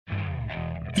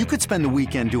You could spend the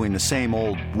weekend doing the same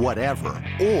old whatever,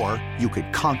 or you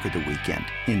could conquer the weekend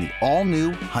in the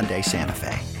all-new Hyundai Santa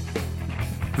Fe.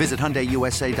 Visit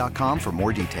HyundaiUSA.com for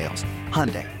more details.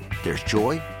 Hyundai, there's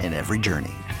joy in every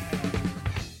journey.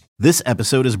 This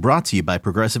episode is brought to you by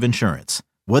Progressive Insurance.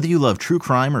 Whether you love true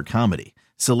crime or comedy,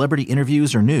 celebrity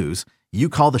interviews or news, you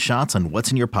call the shots on what's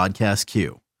in your podcast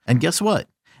queue. And guess what?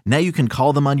 Now you can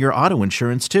call them on your auto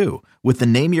insurance too with the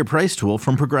Name Your Price tool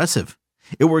from Progressive.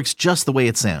 It works just the way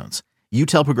it sounds. You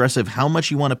tell Progressive how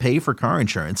much you want to pay for car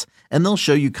insurance, and they'll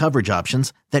show you coverage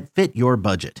options that fit your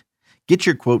budget. Get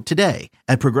your quote today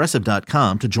at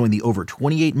Progressive.com to join the over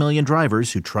 28 million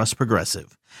drivers who trust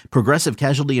Progressive. Progressive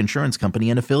Casualty Insurance Company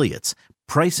and Affiliates.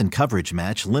 Price and coverage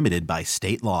match limited by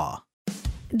state law.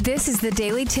 This is the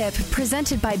Daily Tip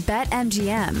presented by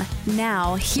BetMGM.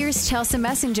 Now, here's Chelsea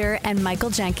Messenger and Michael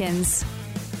Jenkins.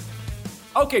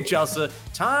 Okay, Chelsea,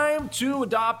 time to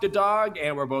adopt a dog,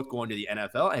 and we're both going to the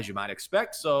NFL, as you might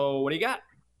expect. So what do you got?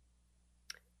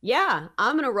 Yeah,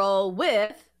 I'm going to roll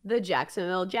with the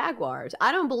Jacksonville Jaguars.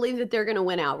 I don't believe that they're going to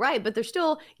win outright, but they're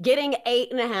still getting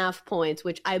 8.5 points,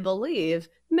 which I believe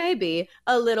may be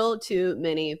a little too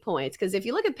many points. Because if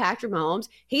you look at Patrick Mahomes,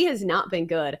 he has not been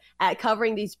good at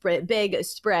covering these big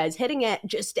spreads, hitting at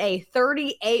just a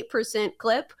 38%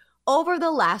 clip over the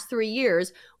last 3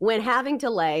 years when having to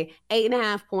lay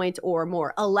 8.5 points or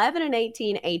more, 11 and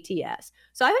 18 ATS.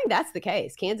 So I think that's the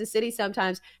case. Kansas City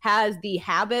sometimes has the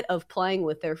habit of playing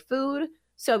with their food.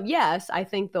 So yes, I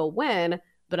think they'll win,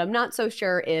 but I'm not so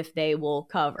sure if they will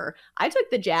cover. I took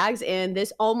the Jags in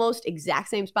this almost exact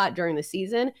same spot during the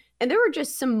season, and there were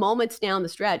just some moments down the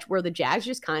stretch where the Jags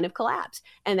just kind of collapsed.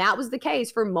 And that was the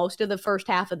case for most of the first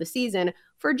half of the season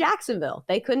for Jacksonville.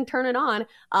 They couldn't turn it on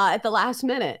at the last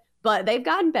minute. But they've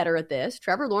gotten better at this.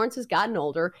 Trevor Lawrence has gotten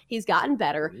older. He's gotten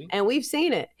better, and we've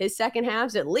seen it. His second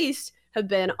halves, at least, have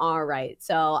been all right.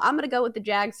 So I'm going to go with the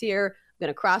Jags here. I'm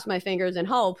going to cross my fingers and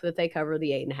hope that they cover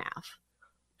the 8.5.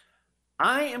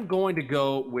 I am going to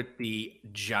go with the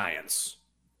Giants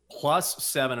plus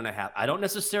 7.5. I don't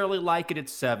necessarily like it at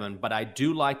 7, but I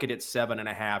do like it at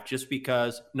 7.5 just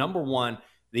because, number one,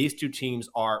 these two teams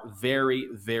are very,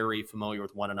 very familiar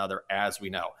with one another, as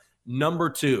we know. Number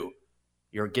two,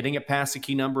 you're getting it past the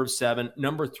key number of 7.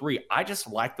 Number 3, I just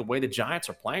like the way the Giants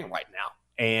are playing right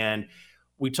now. And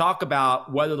we talk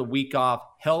about whether the week off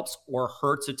helps or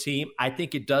hurts a team. I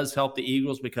think it does help the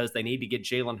Eagles because they need to get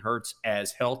Jalen Hurts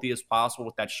as healthy as possible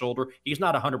with that shoulder. He's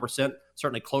not 100%,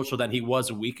 certainly closer than he was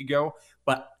a week ago.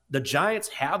 But the Giants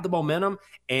have the momentum,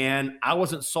 and I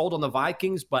wasn't sold on the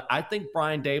Vikings, but I think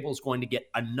Brian Daboll is going to get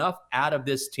enough out of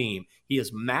this team. He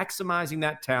is maximizing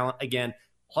that talent. Again,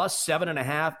 plus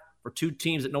 7.5. for two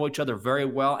teams that know each other very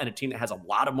well and a team that has a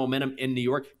lot of momentum in New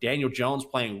York. Daniel Jones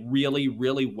playing really,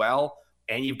 really well.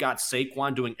 And you've got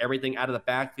Saquon doing everything out of the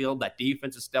backfield. That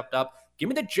defense has stepped up. Give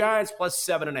me the Giants plus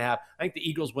 7.5. I think the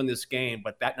Eagles win this game,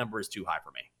 but that number is too high for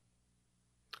me.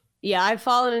 Yeah, I've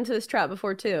fallen into this trap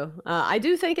before too. I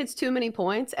do think it's too many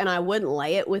points, and I wouldn't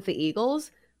lay it with the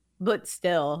Eagles. But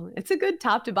still, it's a good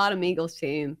top to bottom Eagles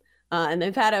team. And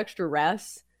they've had extra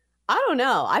rests. I don't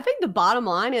know. I think the bottom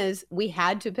line is we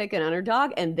had to pick an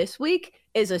underdog, and this week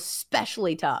is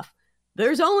especially tough.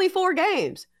 There's only 4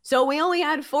 games, so we only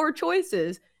had 4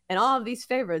 choices, and all of these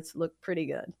favorites look pretty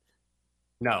good.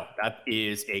 No, that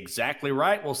is exactly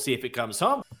right. We'll see if it comes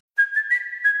home.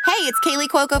 Hey, it's Kaylee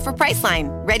Cuoco for Priceline.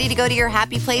 Ready to go to your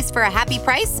happy place for a happy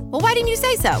price? Well, why didn't you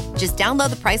say so? Just download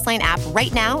the Priceline app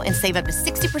right now and save up to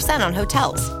 60% on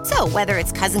hotels. So whether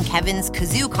it's Cousin Kevin's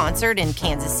Kazoo Concert in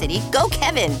Kansas City, go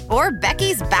Kevin, or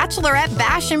Becky's Bachelorette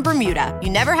Bash in Bermuda, you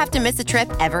never have to miss a trip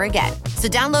ever again. So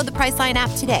download the Priceline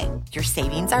app today. Your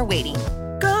savings are waiting.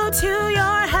 Go to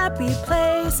your happy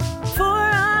place for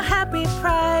a happy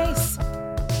price.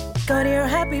 Go to your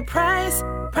happy price,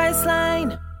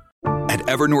 Priceline. At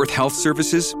Evernorth Health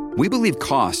Services, we believe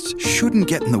costs shouldn't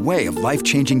get in the way of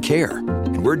life-changing care,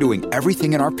 and we're doing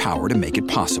everything in our power to make it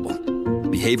possible.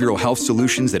 Behavioral health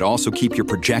solutions that also keep your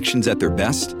projections at their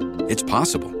best? It's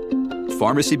possible.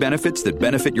 Pharmacy benefits that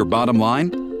benefit your bottom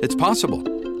line? It's possible.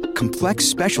 Complex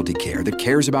specialty care that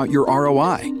cares about your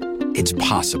ROI? It's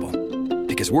possible.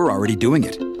 Because we're already doing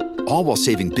it. All while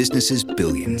saving businesses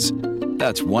billions.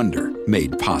 That's Wonder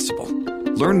made possible.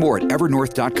 Learn more at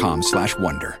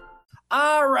evernorth.com/wonder.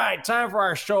 All right, time for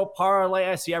our show parlay.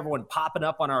 I see everyone popping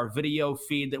up on our video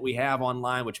feed that we have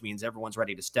online, which means everyone's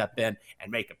ready to step in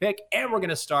and make a pick. And we're going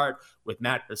to start with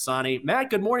Matt Pisani. Matt,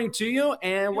 good morning to you.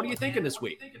 And what are you thinking this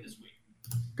week?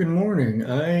 Good morning.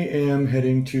 I am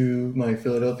heading to my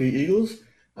Philadelphia Eagles.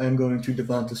 I am going to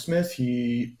Devonta Smith.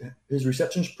 His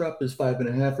receptions prep is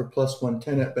 5.5 or plus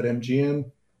 110 at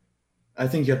BetMGM. I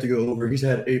think you have to go over. He's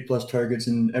had 8+ targets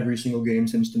in every single game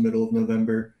since the middle of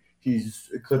November.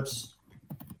 He's eclipsed.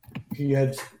 He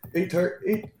had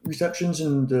 8 receptions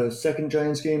in the second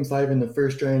Giants game, 5 in the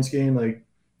first Giants game. Like,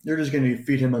 they're just going to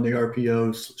feed him on the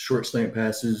RPOs, short slant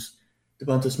passes.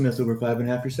 Devonta Smith over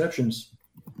 5.5 receptions.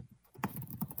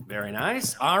 Very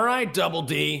nice. All right, Double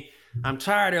D. I'm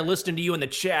tired of listening to you in the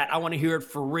chat. I want to hear it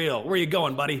for real. Where are you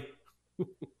going, buddy?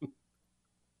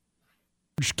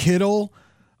 Kittle,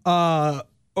 over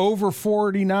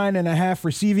 49.5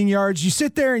 receiving yards. You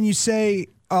sit there and you say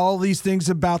all these things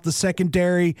about the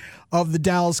secondary of the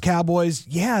Dallas Cowboys.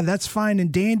 Yeah, that's fine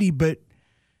and dandy, but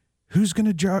who's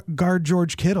going to guard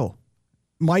George Kittle?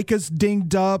 Micah's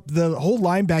dinged up. The whole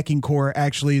linebacking core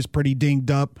actually is pretty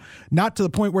dinged up. Not to the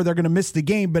point where they're going to miss the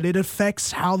game, but it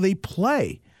affects how they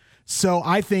play. So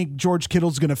I think George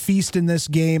Kittle's going to feast in this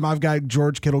game. I've got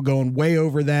George Kittle going way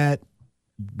over that.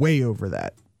 Way over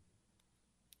that.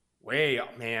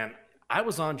 Man. I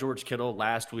was on George Kittle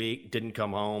last week, didn't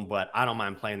come home, but I don't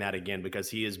mind playing that again because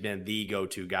he has been the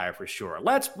go-to guy for sure.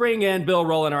 Let's bring in Bill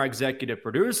Rowland, our executive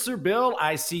producer. Bill,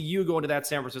 I see you going to that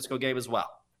San Francisco game as well.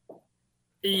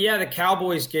 Yeah, the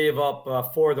Cowboys gave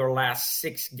up 4 of their last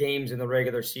 6 games in the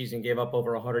regular season, gave up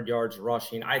over 100 yards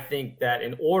rushing. I think that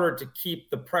in order to keep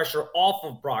the pressure off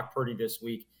of Brock Purdy this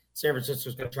week, San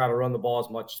Francisco's going to try to run the ball as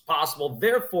much as possible.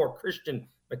 Therefore, Christian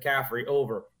McCaffrey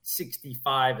over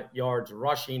 65 yards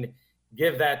rushing.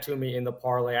 Give that to me in the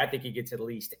parlay. I think he gets at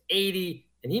least 80,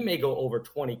 and he may go over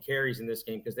 20 carries in this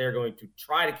game because they're going to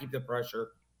try to keep the pressure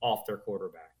off their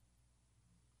quarterback.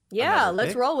 Yeah,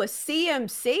 let's roll with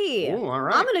CMC. Ooh, all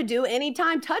right. I'm going to do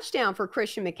anytime touchdown for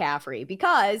Christian McCaffrey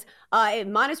because at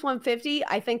minus 150,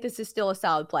 I think this is still a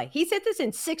solid play. He's hit this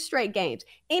in 6 straight games.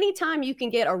 Anytime you can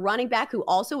get a running back who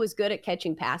also is good at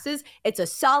catching passes, it's a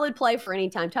solid play for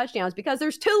anytime touchdowns because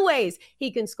there's 2 ways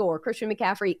he can score. Christian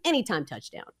McCaffrey, anytime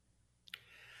touchdown.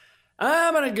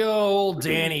 I'm going to go old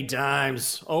Danny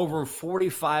Dimes over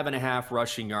 45.5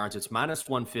 rushing yards. It's minus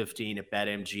 115 at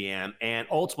BetMGM. And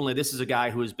ultimately, this is a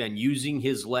guy who has been using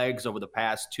his legs over the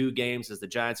past 2 games as the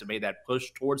Giants have made that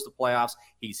push towards the playoffs.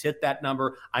 He's hit that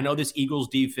number. I know this Eagles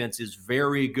defense is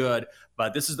very good,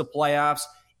 but this is the playoffs.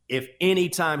 If any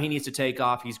time he needs to take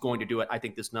off, he's going to do it. I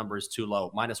think this number is too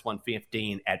low, minus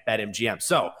 115 at BetMGM.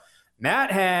 So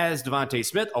Matt has Devonta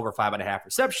Smith over 5.5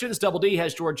 receptions. Double D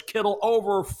has George Kittle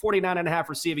over 49.5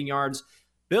 receiving yards.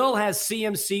 Bill has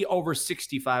CMC over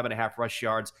 65.5 rush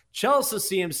yards. Chelsea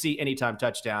CMC anytime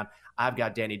touchdown. I've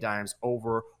got Danny Dimes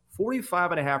over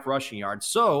 45.5 rushing yards.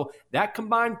 So that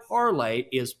combined parlay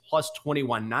is plus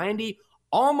 2190,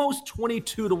 almost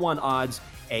 22-1 odds.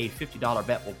 A $50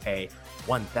 bet will pay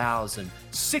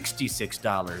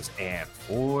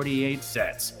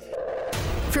 $1,066.48.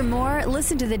 For more,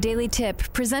 listen to the Daily Tip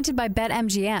presented by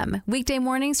BetMGM. Weekday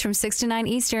mornings from 6 to 9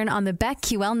 Eastern on the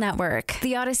BetQL network,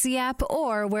 the Odyssey app,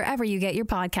 or wherever you get your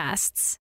podcasts.